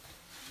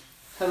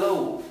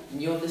Hello,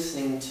 you're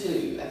listening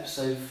to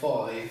episode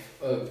 5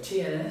 of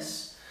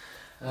TNS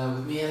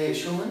with me, Elliot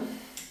Shulman,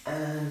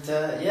 and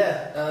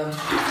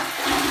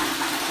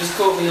just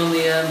caught me on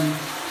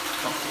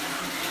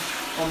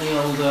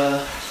the old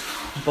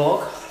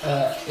bog.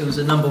 It was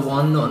a number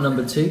 1, not a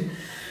number 2.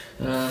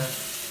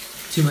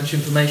 Too much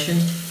information.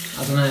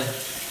 I don't know.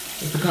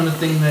 It's the kind of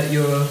thing that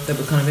we're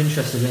kind of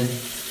interested in,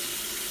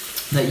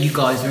 that you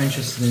guys are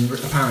interested in,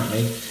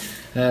 apparently.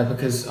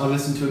 Because I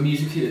listened to a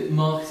music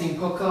marketing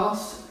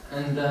podcast,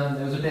 and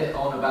there was a bit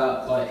on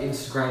about like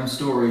Instagram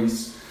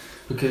stories,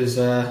 because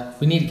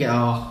we need to get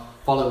our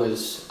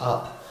followers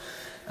up,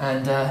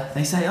 and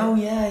they say, oh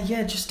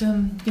yeah, just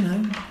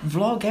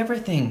vlog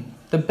everything,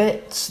 the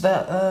bits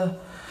that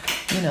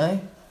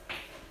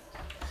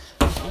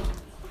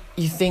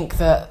you think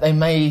that they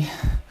may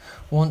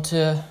want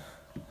to,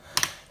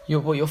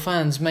 what your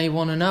fans may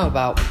want to know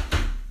about.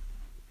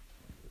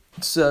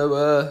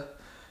 So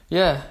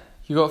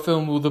you got to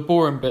film all the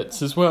boring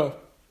bits as well,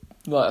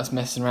 like us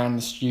messing around in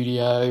the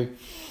studio,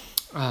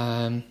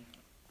 going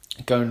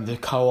to the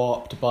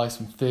co-op to buy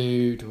some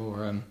food,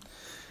 or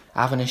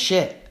having a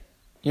shit.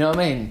 You know what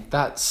I mean?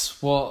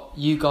 That's what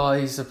you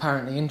guys are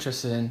apparently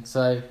interested in.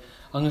 So I'm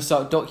going to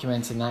start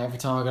documenting that. Every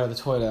time I go to the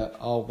toilet,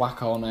 I'll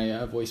whack on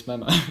a voice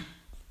memo.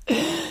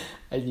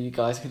 And you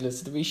guys can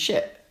listen to me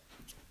shit.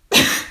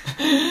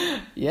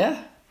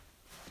 Yeah?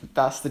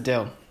 That's the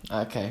deal.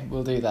 Okay,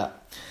 we'll do that.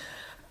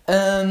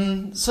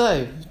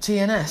 So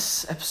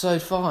TNS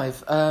episode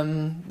 5.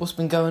 What's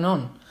been going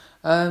on?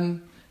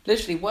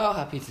 Literally well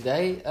happy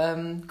today.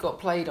 Got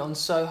played on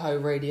Soho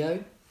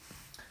Radio,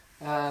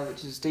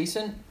 which is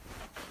decent,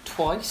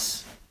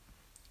 twice,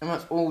 and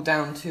that's all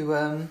down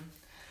to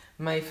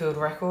Mayfield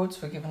Records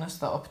for giving us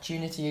that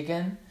opportunity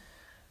again.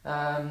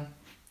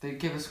 They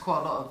give us quite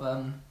a lot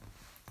of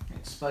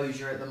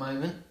exposure at the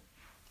moment,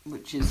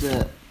 which is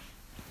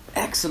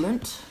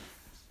excellent.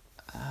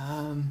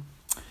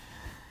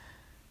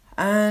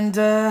 And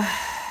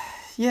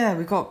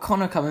we've got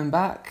Connor coming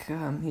back.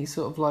 He's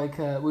sort of like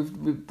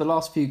we've the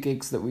last few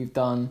gigs that we've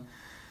done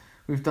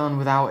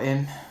without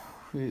him.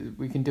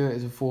 We can do it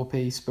as a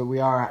 4-piece, but we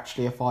are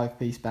actually a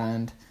 5-piece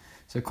band.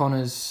 So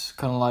Connor's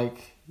kind of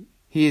like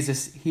he is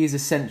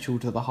essential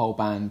to the whole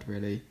band,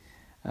 really.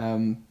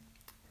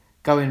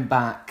 Going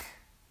back,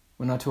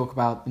 when I talk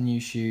about the new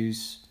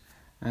shoes,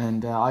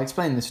 and I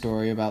explained the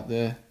story about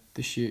the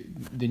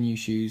new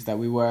shoes that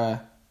we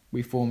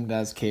formed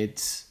as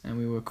kids, and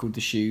we were called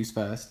the Shoes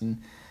first,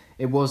 and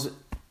it was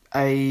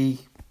the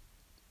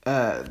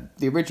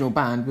original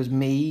band was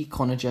me,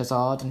 Connor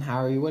Jezard, and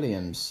Harry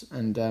Williams,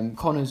 and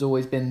Connor's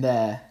always been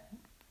there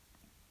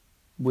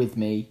with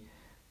me,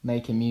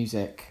 making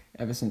music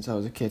ever since I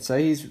was a kid. So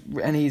he's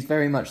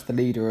very much the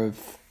leader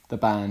of the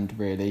band,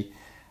 really.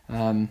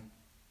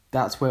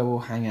 That's where we'll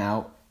hang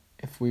out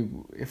if we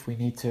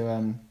need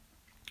to.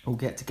 We'll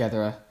get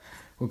together.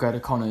 We'll go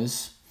to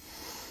Connor's.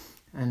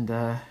 And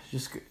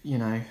just,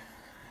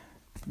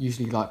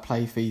 usually like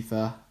play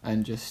FIFA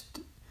and just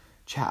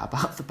chat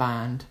about the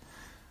band.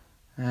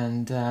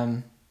 And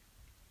I'm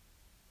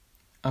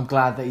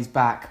glad that he's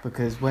back,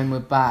 because when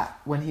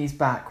he's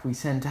back, we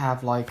tend to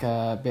have like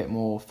a bit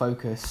more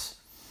focus.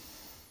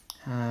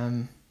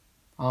 I'm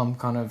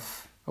kind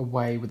of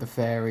away with the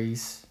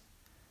fairies,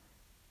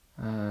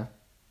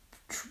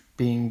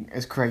 being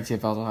as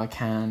creative as I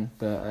can,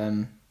 but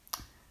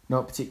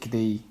not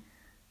particularly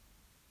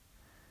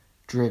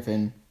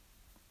driven.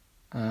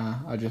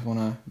 I just want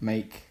to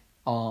make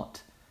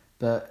art.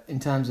 But in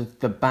terms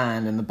of the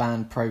band and the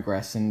band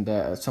progress, and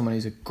someone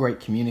who's a great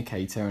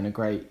communicator and a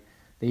great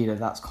leader,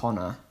 that's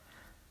Connor.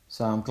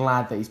 So I'm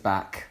glad that he's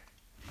back.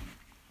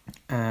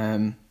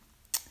 We've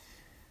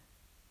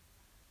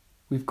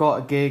got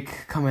a gig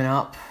coming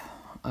up.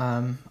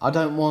 I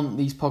don't want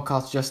these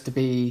podcasts just to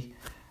be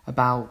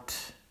about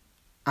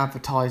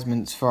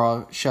advertisements for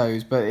our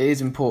shows, but it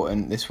is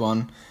important, this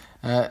one.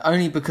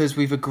 Only because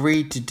we've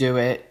agreed to do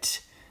it,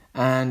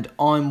 and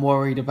I'm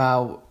worried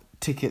about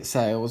ticket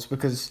sales,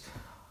 because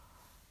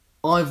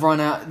I've run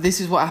out. This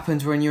is what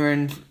happens when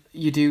you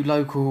do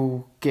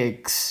local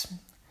gigs.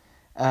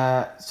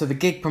 So the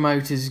gig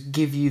promoters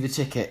give you the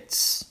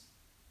tickets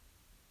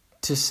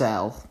to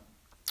sell,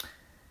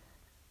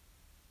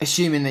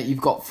 assuming that you've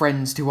got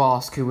friends to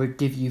ask who would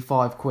give you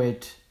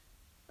 £5,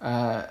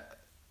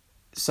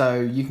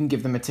 so you can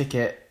give them a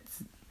ticket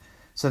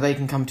so they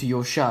can come to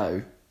your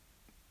show.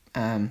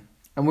 And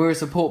we're a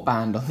support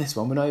band on this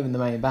one. We're not even the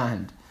main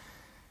band.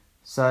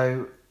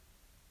 So,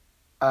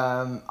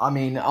 I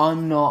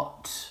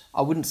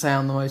wouldn't say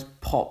I'm the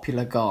most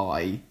popular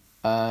guy.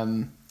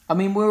 We're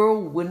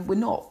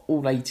not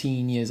all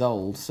 18 years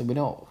old, so we're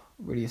not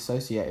really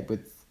associated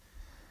with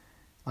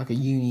like a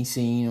uni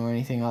scene or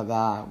anything like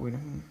that. We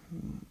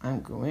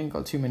ain't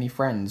got too many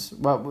friends.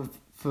 Well,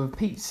 for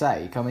Pete's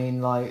sake,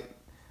 my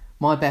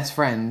best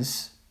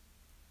friends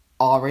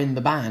are in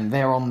the band.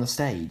 They're on the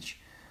stage.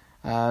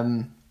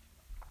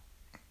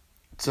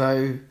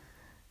 So,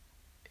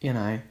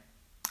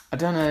 I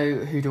don't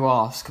know who to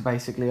ask,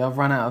 basically. I've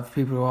run out of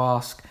people to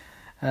ask.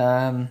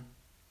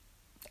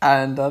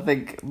 And I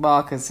think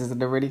Marcus is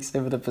in a really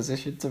similar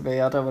position to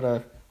me. I don't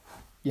want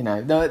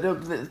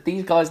to,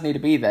 these guys need to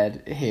be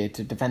there here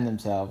to defend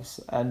themselves.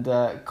 And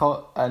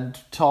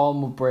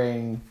Tom will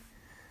bring,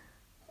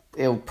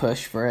 he'll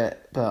push for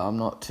it, but I'm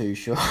not too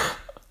sure.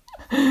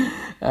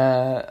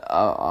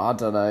 I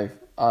don't know.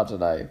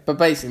 But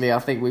basically, I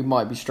think we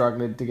might be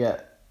struggling to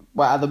get.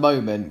 Well, at the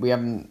moment, we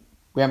haven't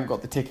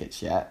got the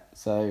tickets yet.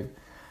 So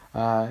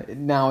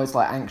now it's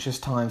like anxious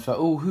times for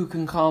who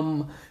can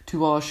come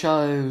to our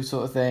show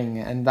sort of thing,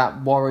 and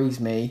that worries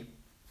me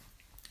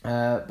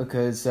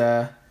because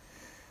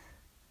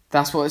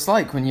that's what it's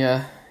like when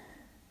you're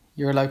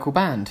a local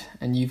band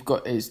and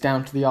it's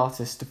down to the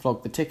artist to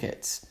flog the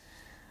tickets.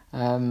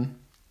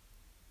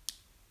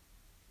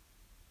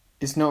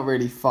 It's not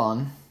really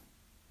fun.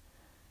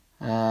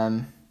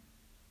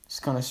 It's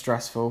kind of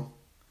stressful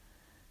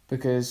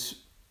because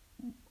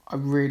I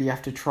really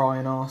have to try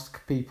and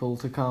ask people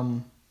to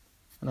come,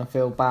 and I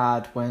feel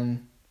bad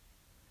when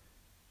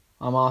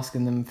I'm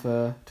asking them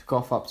to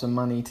cough up some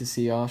money to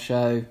see our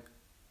show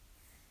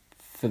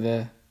for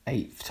the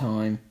 8th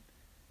time,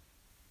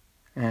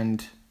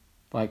 and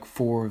like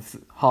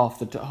half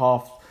the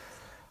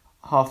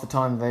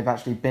time they've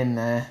actually been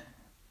there,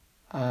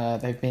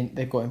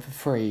 they've got in for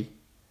free.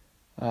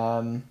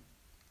 So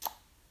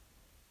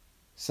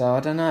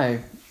I don't know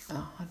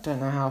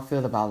how I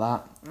feel about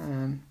that.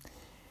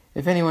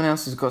 If anyone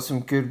else has got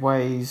some good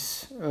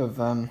ways of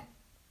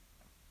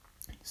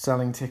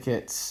selling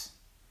tickets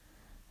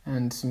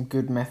and some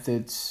good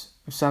methods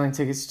of selling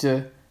tickets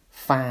to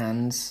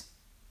fans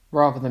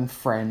rather than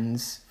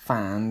friends,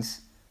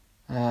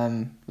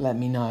 let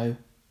me know.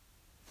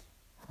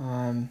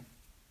 Some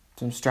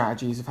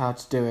strategies of how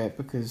to do it,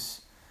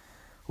 because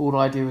all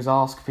I do is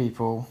ask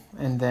people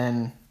and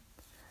then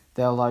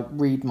they'll like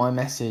read my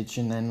message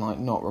and then like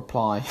not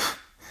reply.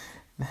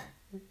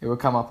 It will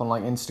come up on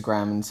like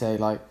Instagram and say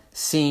like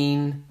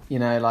seen,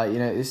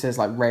 it says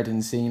like read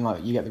and seen,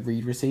 like you get the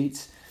read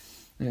receipts,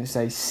 and it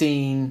says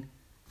seen,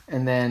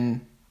 and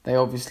then they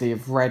obviously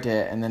have read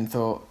it and then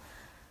thought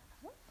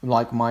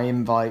like my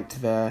invite to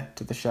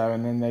the show,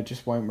 and then they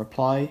just won't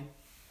reply.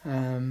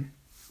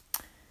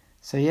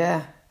 So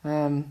yeah,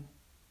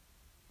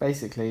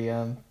 basically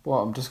what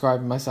I'm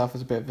describing myself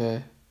as a bit of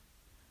a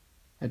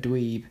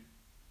dweeb.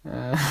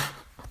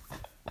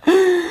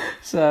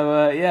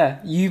 So yeah,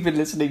 you've been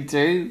listening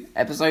to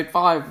episode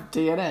 5 of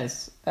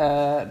TNS.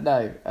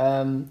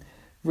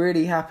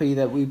 Really happy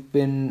that we've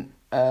been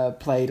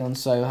played on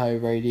Soho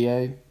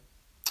Radio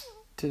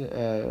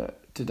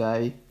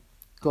today.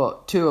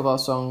 Got 2 of our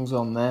songs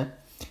on there.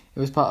 It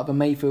was part of a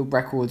Mayfield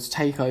Records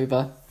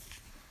takeover,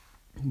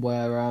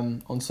 where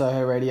on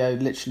Soho Radio,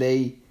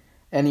 literally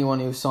anyone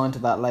who was signed to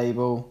that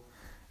label,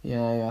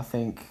 I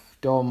think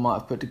Dom might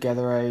have put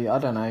together I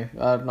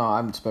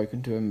haven't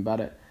spoken to him about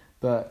it,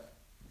 but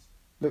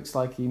looks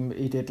like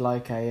he did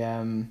like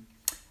a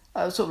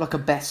sort of like a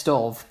best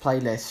of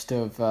playlist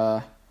of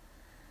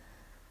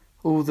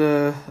all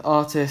the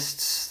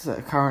artists that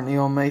are currently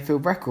on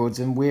Mayfield Records,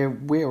 and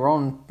we're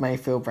on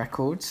Mayfield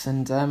Records,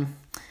 and I'm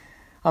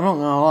not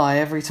gonna lie,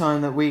 every time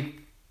that we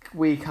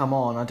come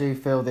on, I do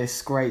feel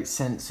this great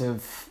sense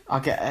of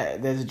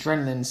there's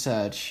adrenaline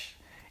surge.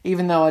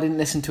 Even though I didn't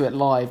listen to it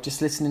live,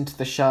 just listening to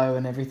the show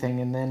and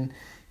everything, and then,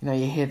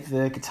 you hear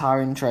the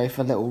guitar intro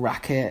for Little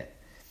Racket,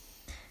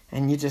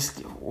 and you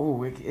just,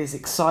 it's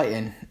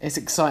exciting. It's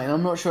exciting.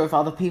 I'm not sure if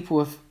other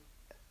people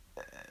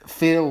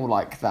feel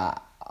like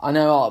that. I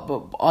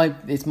know, but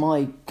it's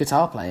my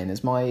guitar playing,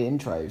 it's my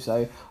intro,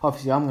 so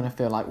obviously I'm going to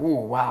feel like,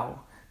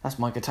 wow, that's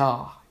my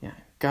guitar,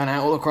 going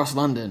out all across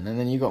London, and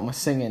then you got my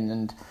singing,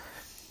 and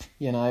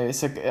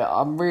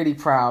I'm really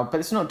proud, but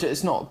it's not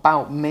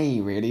about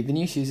me really. The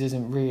New Shoes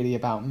isn't really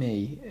about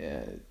me.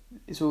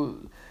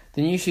 The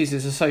New Shoes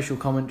is a social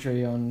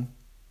commentary on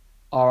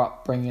our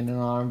upbringing and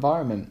our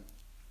environment.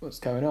 What's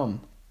going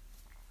on?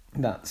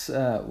 That's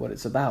what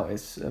it's about.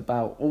 It's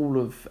about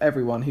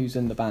everyone who's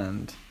in the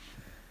band.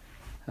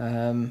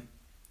 So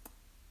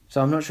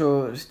I'm not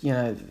sure,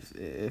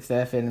 if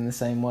they're feeling the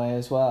same way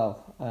as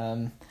well.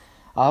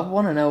 I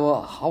want to know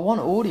I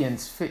want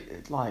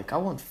I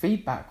want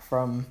feedback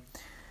from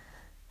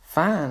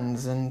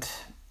fans, and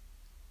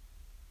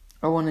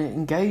I want to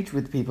engage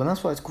with people, and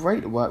that's why it's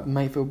great to work with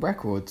Mayfield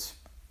Records,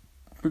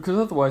 because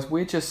otherwise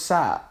we're just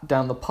sat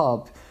down the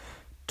pub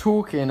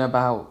talking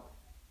about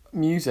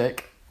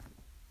music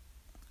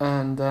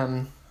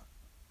and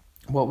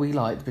what we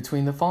liked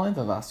between the 5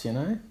 of us,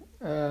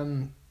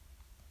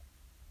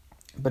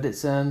 but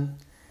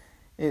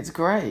it's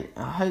great.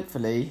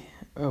 Hopefully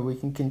we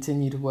can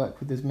continue to work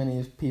with as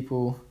many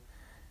people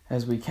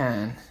as we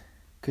can,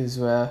 because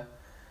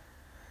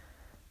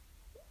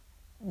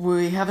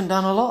we haven't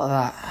done a lot of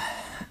that,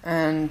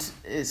 and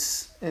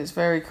it's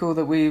very cool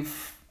that we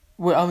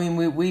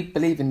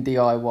believe in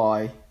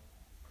DIY.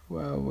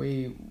 Well,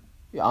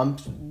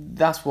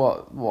 that's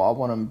what I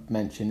want to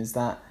mention, is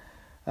that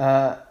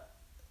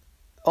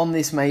on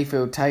this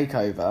Mayfield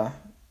takeover,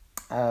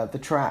 the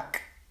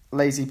track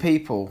Lazy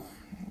People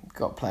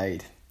got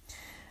played.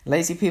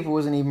 Lazy People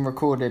wasn't even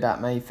recorded at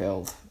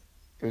Mayfield.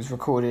 It was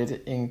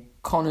recorded in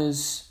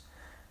Connor's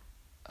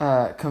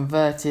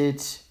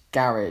converted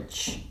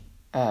garage,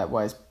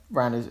 where it's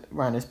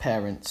around his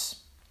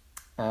parents.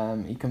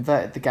 He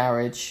converted the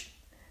garage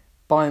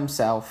by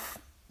himself,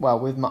 well,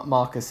 with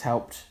Marcus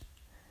helped,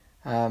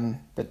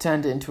 but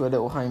turned it into a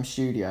little home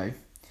studio.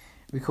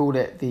 We called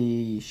it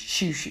the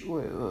Shoe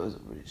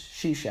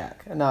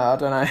Shack. No, I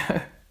don't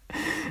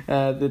know.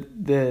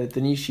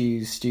 The New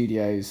Shoes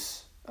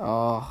Studios.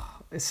 Oh,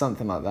 it's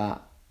something like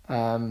that.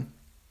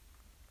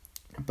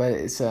 But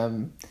it's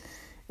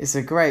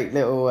a great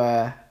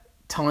little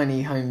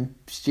tiny home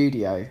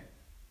studio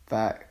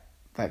that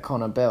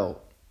Connor built,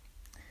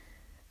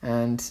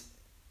 and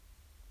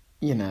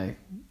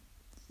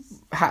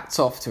hats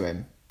off to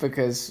him,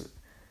 because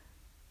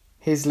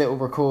his little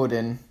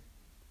recording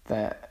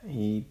that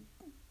he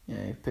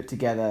put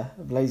together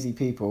of Lazy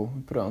People,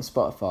 put it on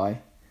Spotify,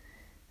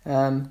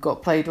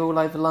 got played all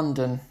over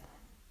London,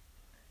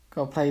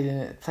 got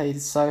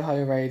played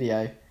Soho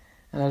radio,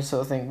 and I just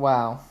sort of think,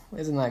 wow,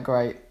 isn't that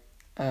great?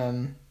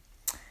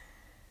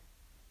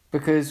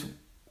 Because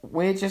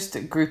we're just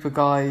a group of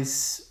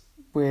guys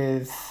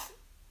with,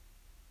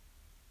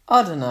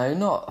 I don't know,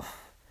 not,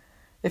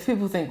 if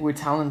people think we're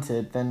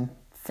talented, then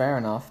fair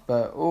enough,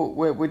 but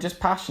we're just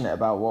passionate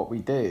about what we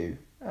do,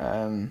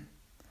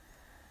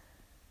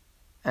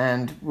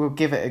 and we'll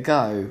give it a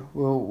go.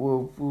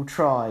 We'll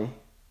try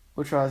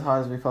as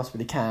hard as we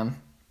possibly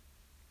can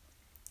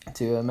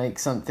to make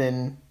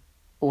something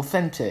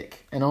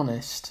authentic and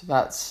honest.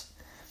 That's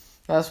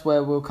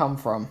where we'll come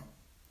from,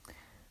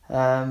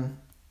 and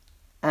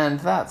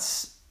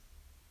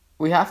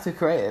we have to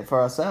create it for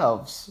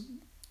ourselves.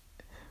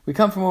 We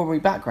come from ordinary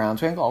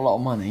backgrounds. We ain't got a lot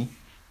of money,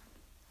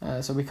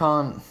 so we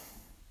can't.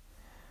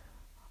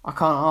 I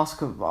can't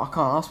ask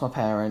my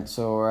parents,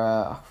 or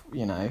I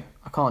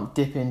can't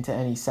dip into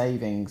any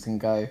savings and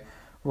go,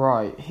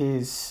 right,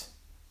 here's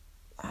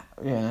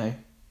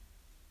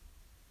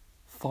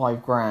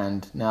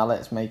 $5,000. Now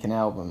let's make an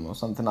album or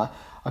something. I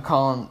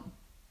can't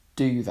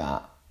do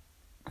that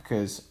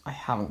because I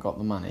haven't got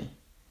the money.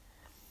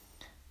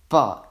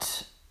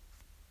 But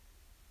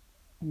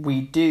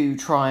we do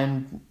try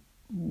and,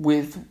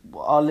 with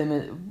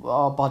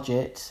our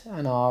budget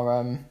and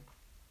our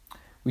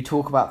we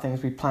talk about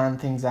things, we plan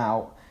things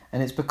out,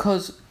 and it's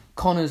because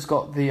Connor's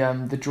got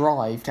the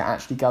drive to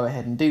actually go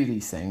ahead and do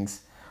these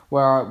things,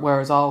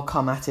 whereas I'll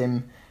come at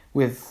him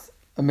with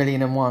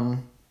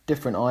 1,000,001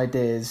 different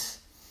ideas.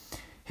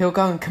 He'll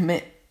go and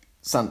commit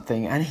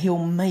something and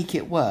he'll make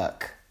it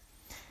work,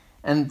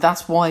 and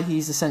that's why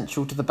he's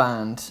essential to the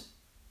band,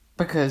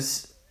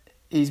 because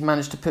he's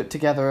managed to put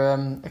together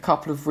a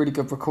couple of really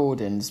good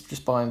recordings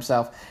just by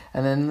himself,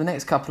 and then the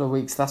next couple of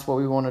weeks, that's what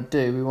we want to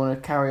do. We want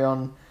to carry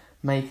on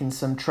making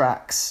some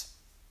tracks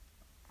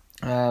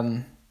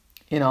in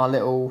our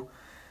little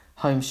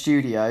home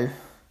studio,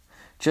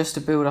 just to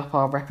build up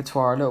our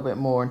repertoire a little bit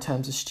more in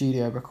terms of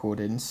studio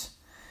recordings.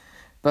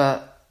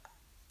 But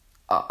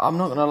I'm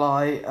not gonna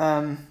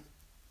lie,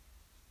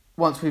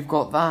 once we've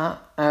got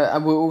that,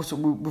 and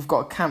we've got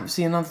a camp.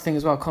 See, another thing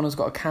as well, Connor's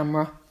got a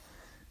camera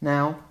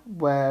now,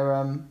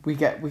 where we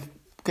get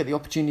the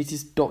opportunity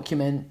to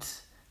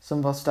document some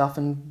of our stuff,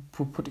 and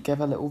we'll put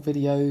together little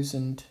videos,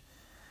 and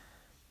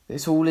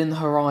it's all in the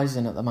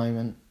horizon at the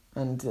moment,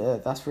 and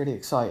that's really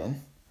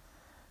exciting.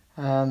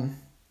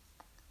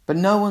 But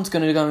no one's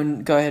going to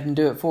go ahead and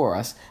do it for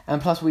us, and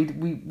plus we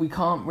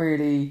can't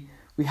really,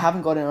 we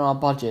haven't got it in our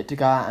budget to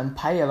go out and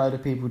pay a load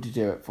of people to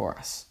do it for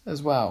us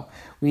as well.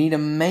 We need to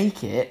make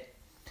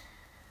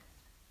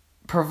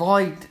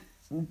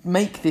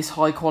this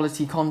high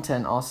quality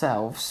content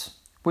ourselves,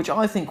 which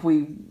I think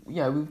we've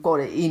got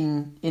it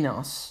in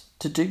us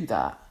to do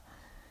that.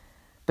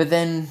 But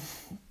then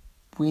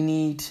we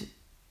need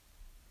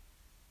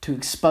to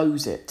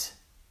expose it,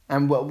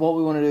 and what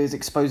we want to do is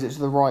expose it to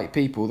the right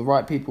people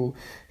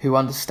who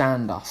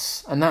understand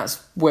us, and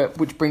that's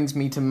which brings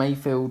me to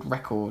Mayfield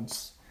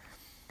Records.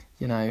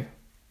 They're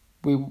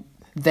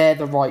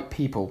the right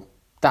people.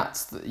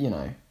 That's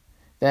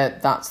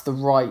that's the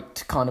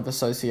right kind of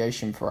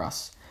association for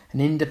us.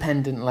 An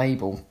independent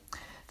label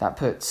that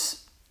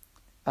puts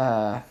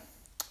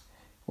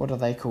what do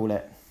they call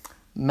it?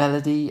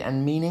 Melody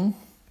and meaning.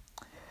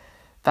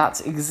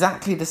 That's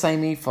exactly the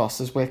same ethos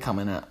as we're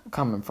coming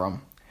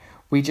from.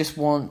 We just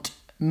want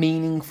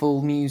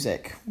meaningful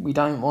music. We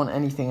don't want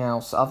anything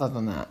else other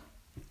than that.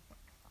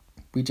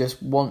 We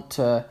just want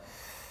to.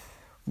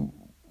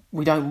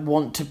 We don't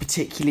want to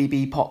particularly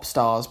be pop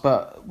stars,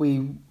 but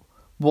we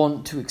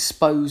want to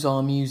expose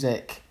our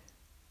music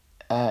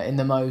in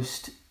the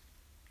most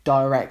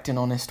direct and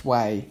honest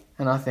way.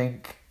 And I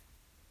think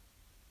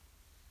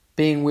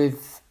being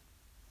with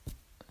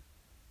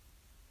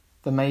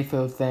the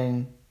Mayfield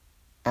thing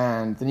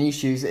and the New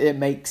Shoes, it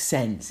makes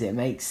sense. It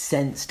makes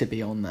sense to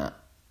be on that.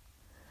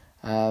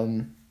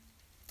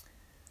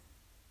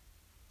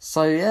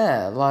 So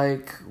yeah,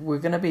 we're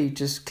going to be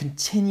just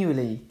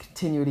continually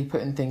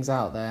putting things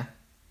out there.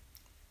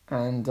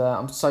 And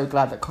I'm so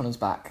glad that Connor's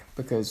back,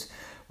 because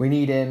we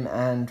need him,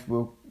 and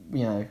we'll,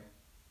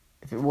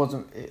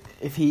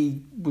 if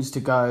he was to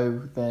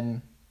go,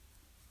 then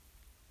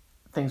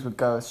things would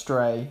go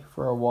astray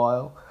for a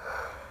while.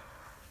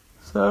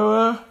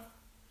 So,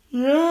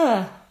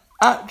 yeah,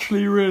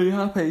 actually really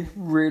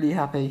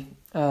happy.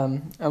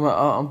 Am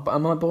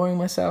I boring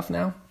myself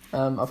now?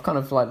 I've kind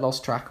of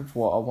lost track of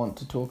what I want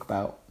to talk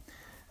about.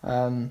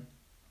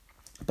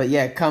 But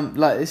yeah,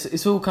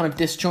 it's all kind of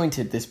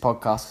disjointed, this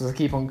podcast, because I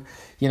keep on,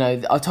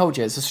 I told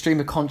you it's a stream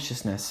of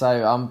consciousness.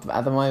 So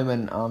at the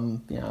moment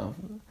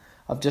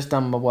I've just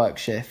done my work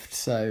shift,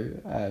 so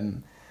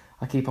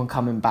I keep on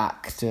coming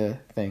back to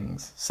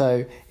things.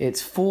 So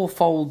it's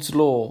Fourfold's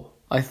Law,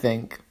 I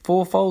think.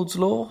 Fourfold's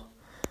Law.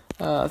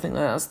 I think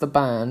that's the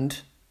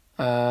band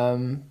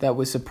that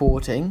we're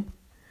supporting,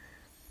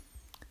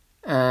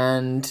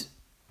 and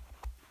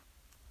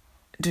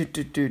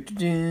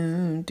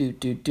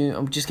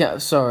I'm just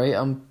sorry.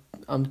 I'm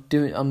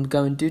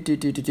going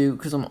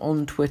because I'm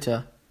on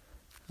Twitter,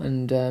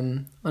 and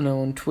I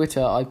know on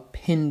Twitter I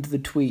pinned the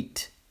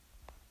tweet.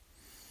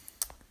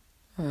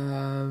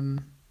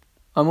 I'm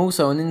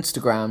also on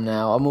Instagram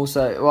now. I'm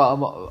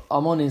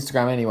on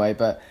Instagram anyway,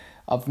 but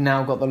I've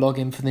now got the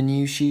login for the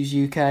New Shoes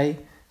UK.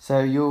 So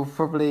you'll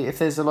probably, if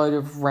there's a load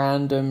of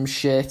random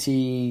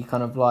shitty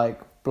kind of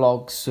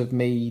blogs of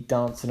me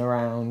dancing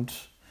around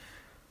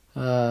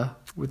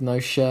with no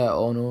shirt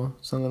on or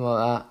something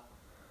like that,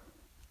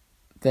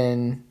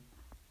 then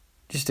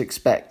just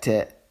expect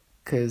it,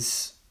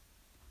 because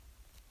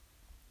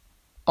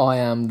I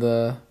am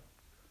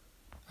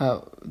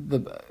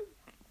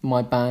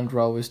my band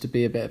role is to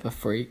be a bit of a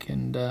freak,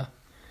 and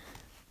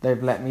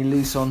they've let me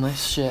loose on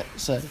this shit.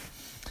 So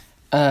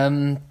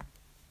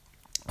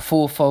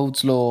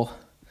Fourfold's Law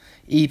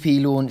EP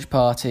launch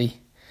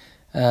party.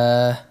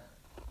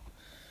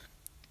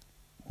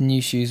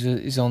 New Shoes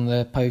is on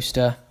the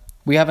poster.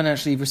 We haven't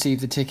actually received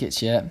the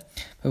tickets yet,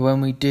 but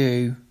when we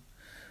do,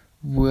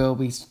 we'll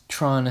be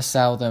trying to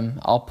sell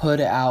them. I'll put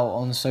it out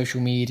on social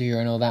media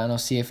and all that, and I'll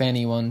see if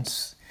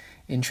anyone's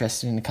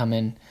interested in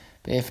coming.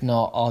 But if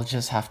not, I'll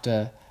just have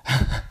to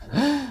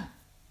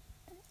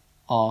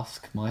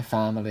ask my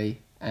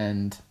family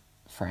and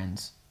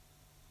friends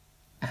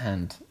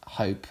and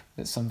hope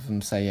that some of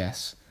them say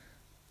yes.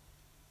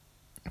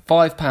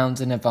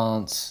 £5 in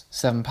advance,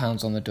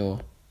 £7 on the door.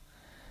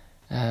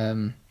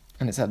 And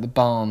it's at the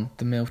Barn,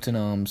 the Milton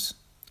Arms,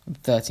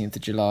 13th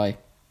of July.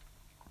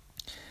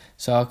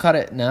 So I'll cut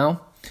it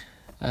now.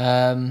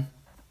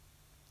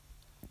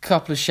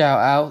 Couple of shout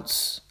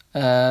outs.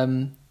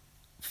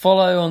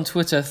 Follow on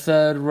Twitter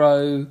Third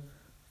Row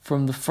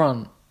from the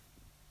Front,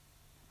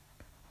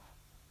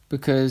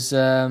 because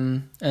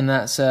and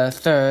that's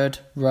third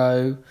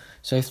row,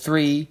 so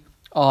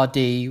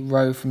 3RD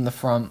row from the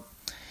front,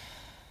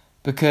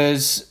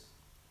 because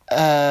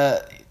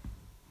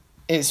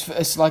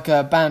it's like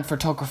a band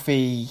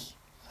photography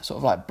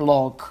sort of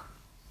blog,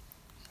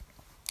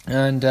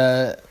 and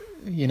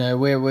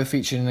we're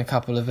featured in a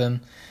couple of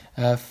them.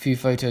 A few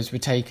photos were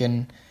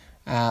taken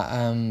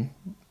at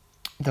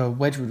the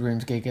Wedgwood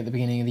Rooms gig at the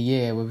beginning of the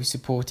year, where we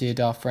supported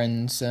our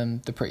friends,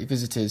 the Pretty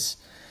Visitors,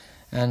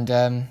 and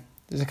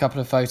there's a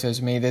couple of photos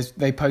of me.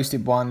 They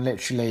posted one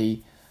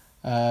literally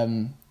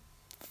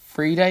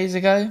 3 days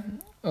ago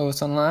or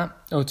something like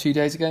that, or 2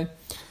 days ago,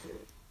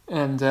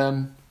 and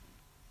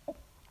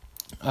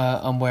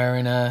I'm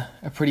wearing a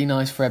pretty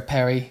nice Fred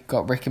Perry,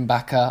 got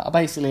Rickenbacker.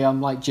 Basically, I'm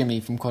like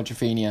Jimmy from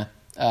Quadrophenia.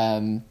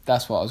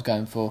 That's what I was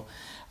going for.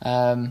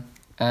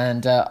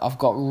 And I've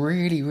got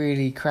really,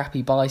 really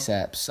crappy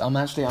biceps. I'm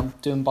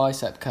doing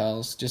bicep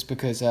curls just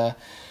because I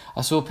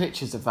saw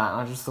pictures of that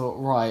and I just thought,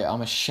 right,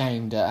 I'm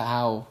ashamed at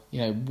how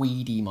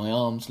weedy my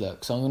arms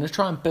look. So I'm going to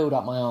try and build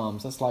up my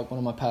arms. That's one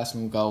of my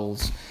personal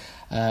goals.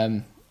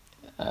 From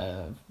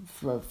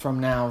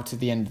now to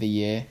the end of the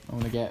year, I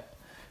want to get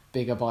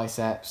bigger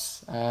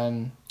biceps.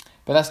 But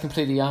that's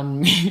completely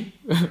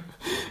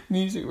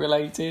music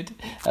related.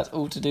 That's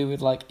all to do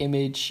with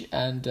image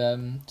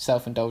and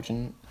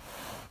self-indulgent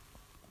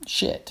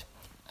shit.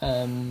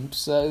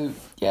 So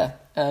yeah,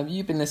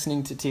 you've been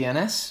listening to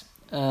TNS.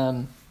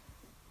 Go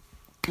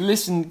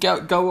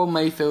on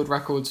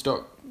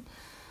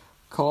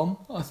mayfieldrecords.com,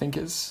 I think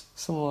it's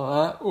something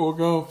like that, or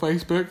go on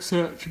Facebook,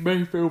 search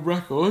Mayfield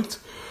Records,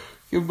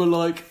 give them a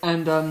like,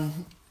 and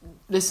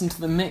listen to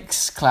the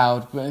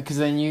Mixcloud, because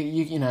then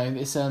you know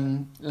it's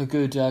a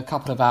good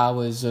couple of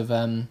hours of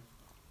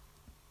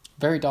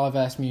very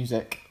diverse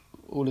music,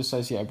 all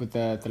associated with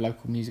the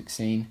local music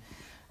scene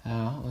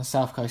on the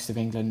south coast of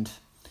England.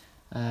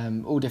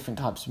 All different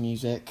types of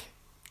music,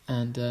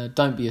 and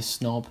don't be a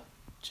snob,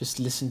 just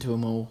listen to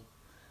them all,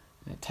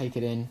 take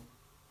it in,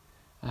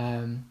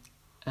 and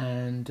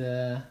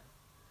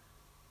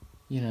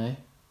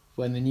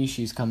when the new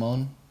shoes come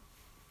on,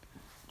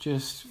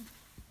 just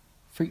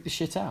freak the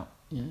shit out.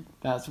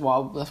 That's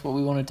what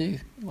we want to do.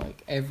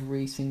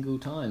 Every single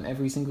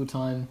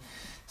time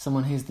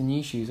someone hears the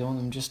new shoes, I want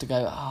them just to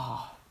go,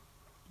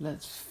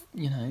 let's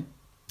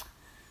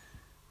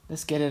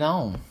get it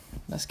on.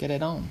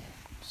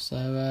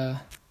 So,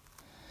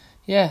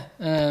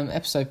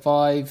 episode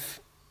 5,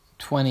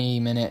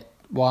 20-minute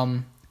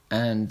one.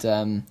 and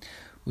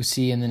we'll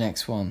see you in the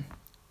next one.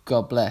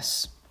 God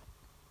bless,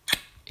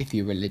 if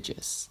you're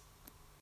religious.